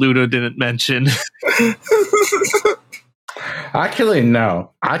like that Ludo didn't mention. Actually,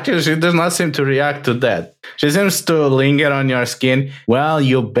 no. Actually, she does not seem to react to that. She seems to linger on your skin. Well,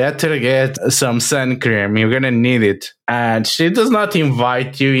 you better get some sun cream. You're gonna need it. And she does not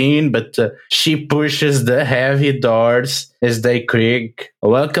invite you in, but she pushes the heavy doors as they creak.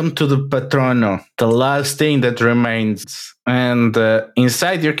 Welcome to the Patrono, the last thing that remains. And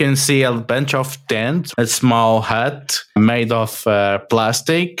inside you can see a bunch of tents, a small hut made of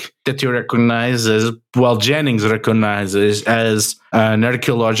plastic that you recognize as, well, Jennings recognizes as an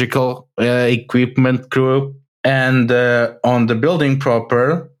archaeological equipment crew. And on the building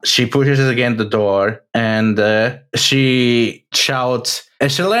proper, she pushes again the door and she shouts,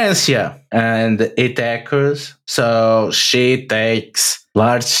 Excellencia! And it echoes. So she takes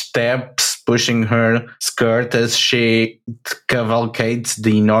large steps, pushing her skirt as she cavalcades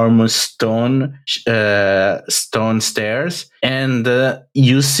the enormous stone stairs. And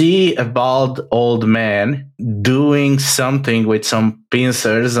you see a bald old man doing something with some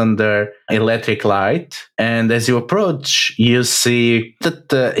pincers under electric light. And as you approach, you see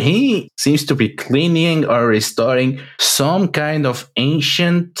that he seems to be cleaning or restoring some kind of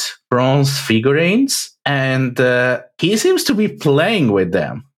ancient bronze figurines. And he seems to be playing with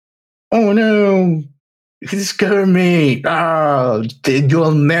them. Oh no! He scared me! Oh,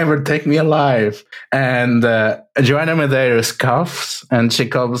 you'll never take me alive! And Joanna Medeiros coughs, and she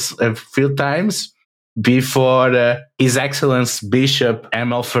coughs a few times before His Excellence Bishop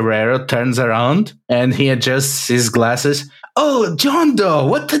Emil Ferrero turns around and he adjusts his glasses. Oh, John Doe,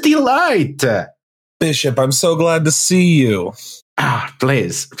 what a delight! Bishop, I'm so glad to see you. Ah,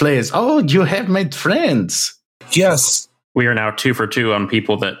 please. Oh, you have made friends. Yes. We are now 2 for 2 on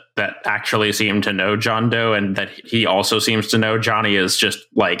people that actually seem to know John Doe, and that he also seems to know. Johnny is just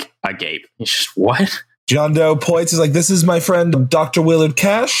like agape. He's just, what? John Doe points, is like, this is my friend Dr. Willard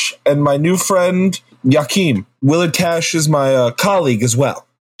Cash and my new friend Yakim. Willard Cash is my colleague as well.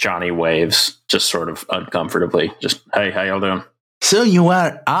 Johnny waves, just sort of uncomfortably. Just, hey, how y'all doing? So you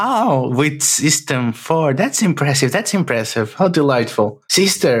are all with System 4. That's impressive. How delightful.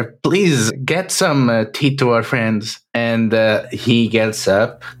 Sister, please get some tea to our friends. And he gets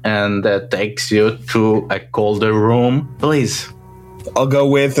up and takes you to a colder room. Please. I'll go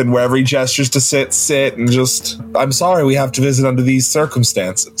with, and wherever he gestures to sit, and just, I'm sorry we have to visit under these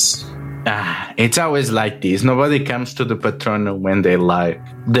circumstances. It's always like this. Nobody comes to the Patrono when they like.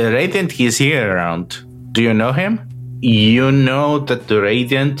 The Radiant is here around. Do you know him? You know that the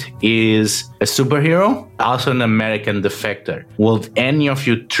Radiant is a superhero, also an American defector. Will any of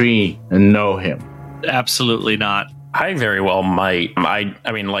you 3 know him? Absolutely not. I very well might. I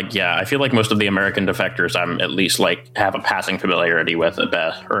mean, like, yeah, I feel like most of the American defectors I'm at least, like, have a passing familiarity with at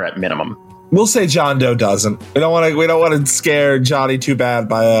best, or at minimum. We'll say John Doe doesn't. We don't want to scare Johnny too bad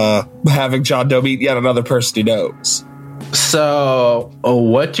by having John Doe meet yet another person he knows. So,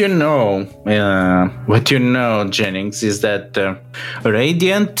 what you know, Jennings, is that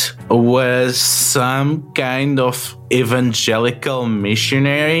Radiant was some kind of evangelical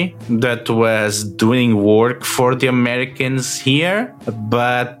missionary that was doing work for the Americans here,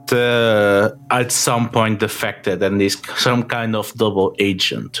 but at some point defected and is some kind of double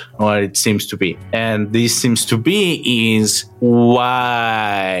agent, or it seems to be. And this seems to be is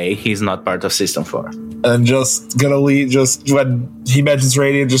why he's not part of System 4. And just gonna leave, just when he mentions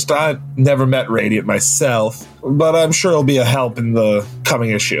Radiant, just, I never met Radiant myself, but I'm sure he'll be a help in the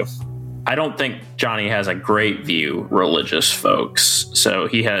coming issue. I don't think Johnny has a great view, religious folks. So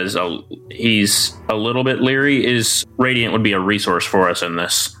he's a little bit leery. Is Radiant would be a resource for us in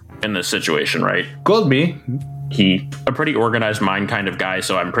this situation, right? Could be. He a pretty organized mind kind of guy,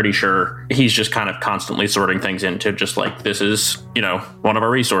 so I'm pretty sure he's just kind of constantly sorting things into just like, this is, one of our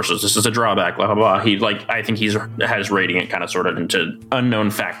resources. This is a drawback, blah, blah, blah. I think has Radiant kind of sorted into unknown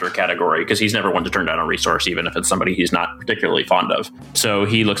factor category because he's never one to turn down a resource, even if it's somebody he's not particularly fond of. So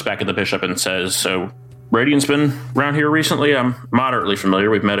he looks back at the bishop and says, so Radiant's been around here recently? I'm moderately familiar.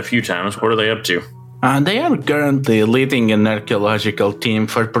 We've met a few times. What are they up to? They are currently leading an archaeological team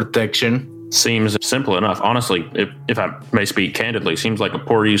for protection. Seems simple enough. Honestly, if I may speak candidly, seems like a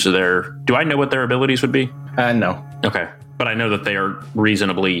poor use of their... Do I know what their abilities would be? No. Okay. But I know that they are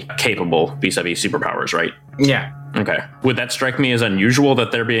reasonably capable vis-a-vis superpowers, right? Yeah. Okay. Would that strike me as unusual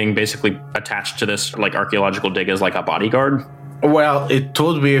that they're being basically attached to this like archaeological dig as like a bodyguard? Well, it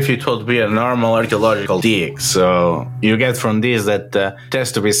would be if it would be a normal archaeological dig. So you get from this that it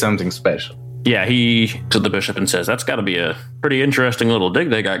has to be something special. Yeah, he to the bishop and says that's got to be a pretty interesting little dig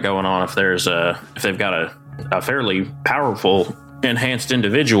they got going on. If they've got a fairly powerful, enhanced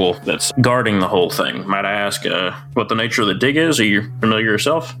individual that's guarding the whole thing. Might I ask what the nature of the dig is? Are you familiar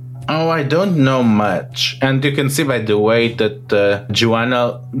yourself? Oh, I don't know much. And you can see by the way that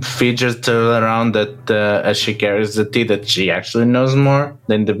Joanna fidgets around that as she carries the tea that she actually knows more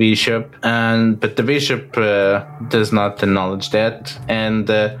than the bishop. But the bishop does not acknowledge that. And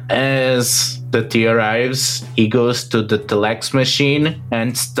as the tea arrives, he goes to the telex machine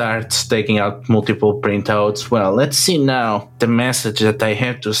and starts taking out multiple printouts. Well, let's see now the message that I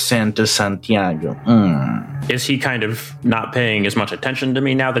have to send to Santiago. Is he kind of not paying as much attention to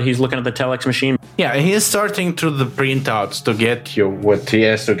me now that he's looking at the telex machine? Yeah, he's sorting through the printouts to get you what he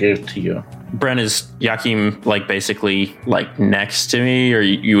has to give to you. Bren, is Joachim like basically like next to me, or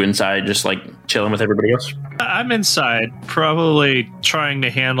you inside just like chilling with everybody else? I'm inside, probably trying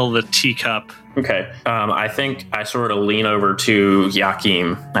to handle the teacup. Okay. I think I sort of lean over to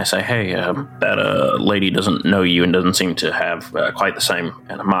Joachim. I say, hey, that lady doesn't know you and doesn't seem to have quite the same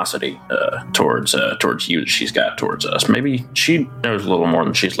animosity towards you that she's got towards us. Maybe she knows a little more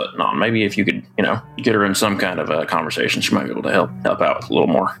than she's letting on. Maybe if you could, get her in some kind of a conversation, she might be able to help out with a little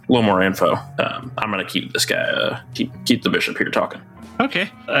more info. I'm going to keep this guy, keep the bishop here talking.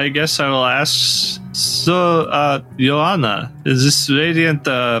 Okay, I guess I will ask. So, Joanna, is this Radiant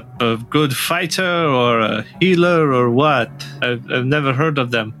a good fighter or a healer or what? I've never heard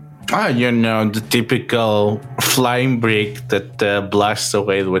of them. The typical flying brick that blasts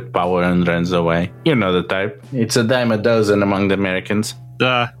away with power and runs away. You know the type. It's a dime a dozen among the Americans.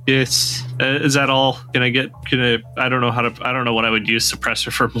 Yes. Is that all? I don't know what I would use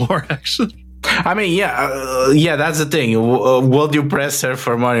suppressor for more, actually. I mean, yeah, that's the thing. Will you press her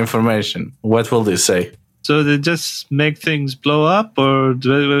for more information? What will they say? So they just make things blow up, or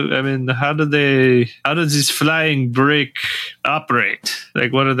how does this flying brick operate?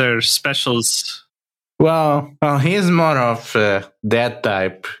 Like, what are their specials? Well, he's more of that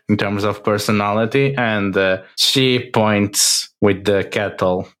type in terms of personality, and she points with the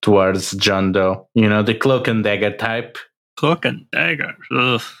kettle towards John Doe. The cloak and dagger type. Cloak and dagger.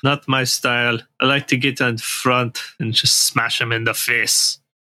 Ugh, not my style. I like to get in front and just smash him in the face.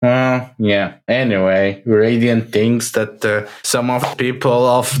 Yeah. Anyway, Radiant thinks that some of the people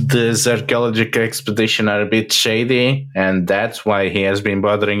of this archaeological expedition are a bit shady, and that's why he has been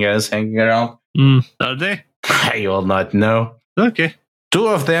bothering us hanging around. Are they? I will not know. Okay. 2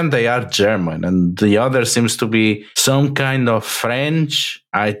 of them, they are German, and the other seems to be some kind of French.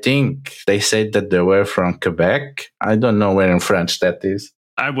 I think they said that they were from Quebec. I don't know where in French that is.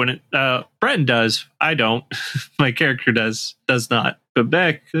 I wouldn't. Bren does. I don't. My character does not.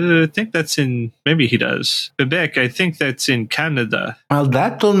 Quebec, I think that's in... Maybe he does. Quebec, I think that's in Canada. Well,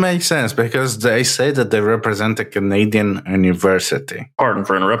 that will make sense because they say that they represent a Canadian university. Pardon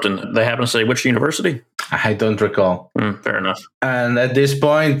for interrupting. They happen to say which university? I don't recall. Fair enough. And at this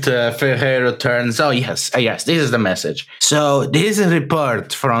point, Ferreiro turns, yes, this is the message. So this is a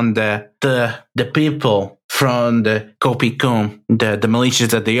report from the people from the Copicum, the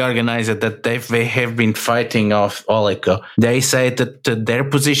militias that they organized, that they have been fighting off Olico. They say that their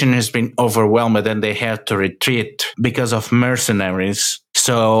position has been overwhelmed and they have to retreat because of mercenaries.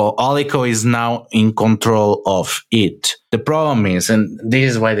 So Olico is now in control of it. The problem is, and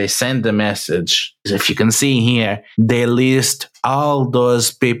this is why they send the message, is if you can see here, they list all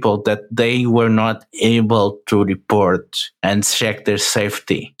those people that they were not able to report and check their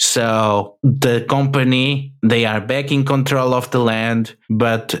safety. So the company, they are back in control of the land,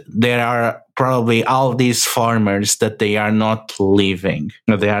 but there are probably all these farmers that they are not leaving.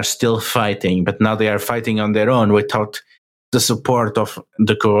 They are still fighting, but now they are fighting on their own without the support of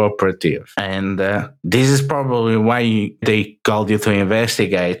the cooperative. And this is probably why they called you to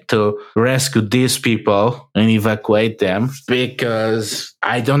investigate, to rescue these people and evacuate them, because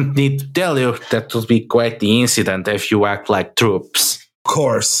I don't need to tell you that will be quite the incident if you act like troops. Of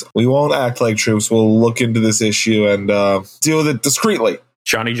course, we won't act like troops. We'll look into this issue and deal with it discreetly.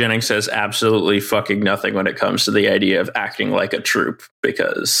 Johnny Jennings says absolutely fucking nothing when it comes to the idea of acting like a troop,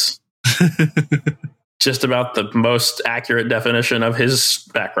 because... just about the most accurate definition of his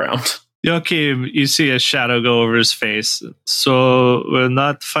background. Joachim, you see a shadow go over his face. So we're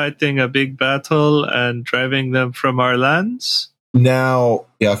not fighting a big battle and driving them from our lands? Now,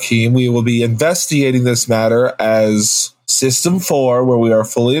 Yakim, we will be investigating this matter as System 4, where we are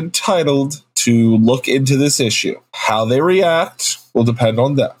fully entitled to look into this issue. How they react will depend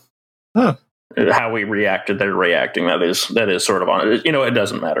on them. Huh. How we reacted, they're reacting. That is sort of on it. It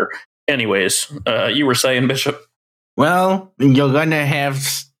doesn't matter. Anyways, you were saying, Bishop? Well, you're gonna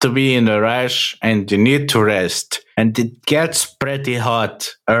have to be in a rush and you need to rest. And it gets pretty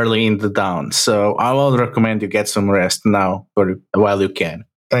hot early in the dawn. So I will recommend you get some rest now while you can.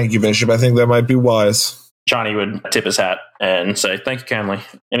 Thank you, Bishop. I think that might be wise. Johnny would tip his hat and say, "Thank you, Camley.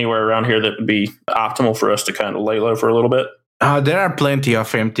 Anywhere around here that would be optimal for us to kind of lay low for a little bit?" There are plenty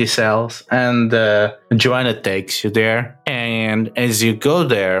of empty cells, and Joanna takes you there. And as you go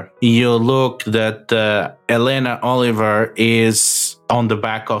there, you look that Elena Oliver is on the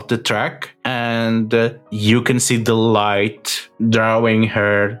back of the truck, and you can see the light drawing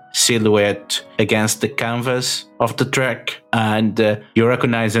her silhouette against the canvas of the truck. And you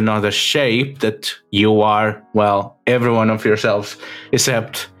recognize another shape that you are, well, every one of yourselves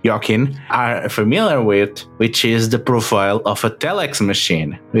except Jokin are familiar with, which is the profile of a telex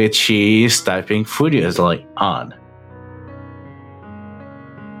machine, which she is typing furiously on.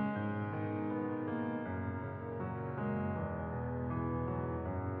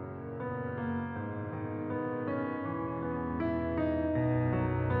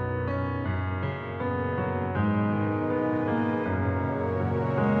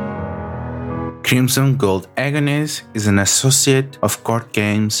 Crimson Gold Agonist is an associate of Court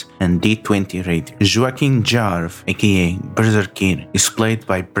Games and D20 Radio. Joaquin Jarv, aka Berserkir, is played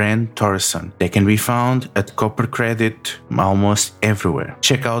by Brent Thorson. They can be found at Copper Credit almost everywhere.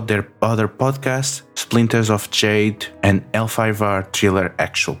 Check out their other podcasts, Splinters of Jade and L5R Thriller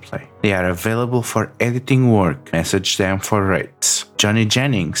Actual Play. They are available for editing work. Message them for rates. Johnny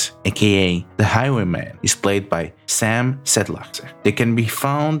Jennings, aka The Highwayman, is played by Sam Sedlaxer. They can be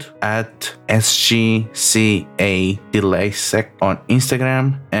found at SGCA Delaysec on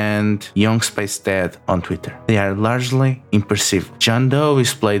Instagram and Young Space Dad on Twitter. They are largely imperceptible. John Doe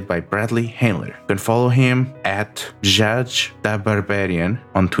is played by Bradley Haler. You can follow him at Judge the Barbarian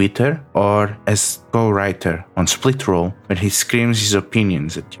on Twitter or as co-writer on Split Roll, where he screams his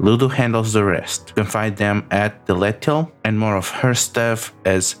opinions at you. Ludo handles the rest. You can find them at The Lethal and more of her stuff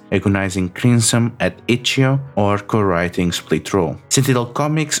as Agonizing Crimson at Itch.io or co-writing Split Roll. Sentinel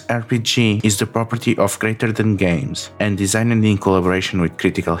Comics RPG is the property of Greater Than Games and designed in collaboration with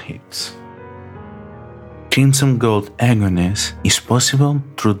Critical Hits. Crimson Gold Agonist is possible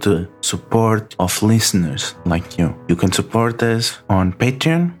through the support of listeners like you. You can support us on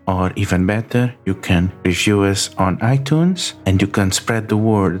Patreon, or even better, you can review us on iTunes, and you can spread the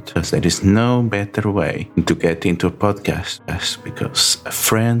word, because there is no better way to get into a podcast because a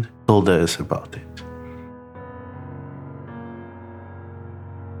friend told us about it.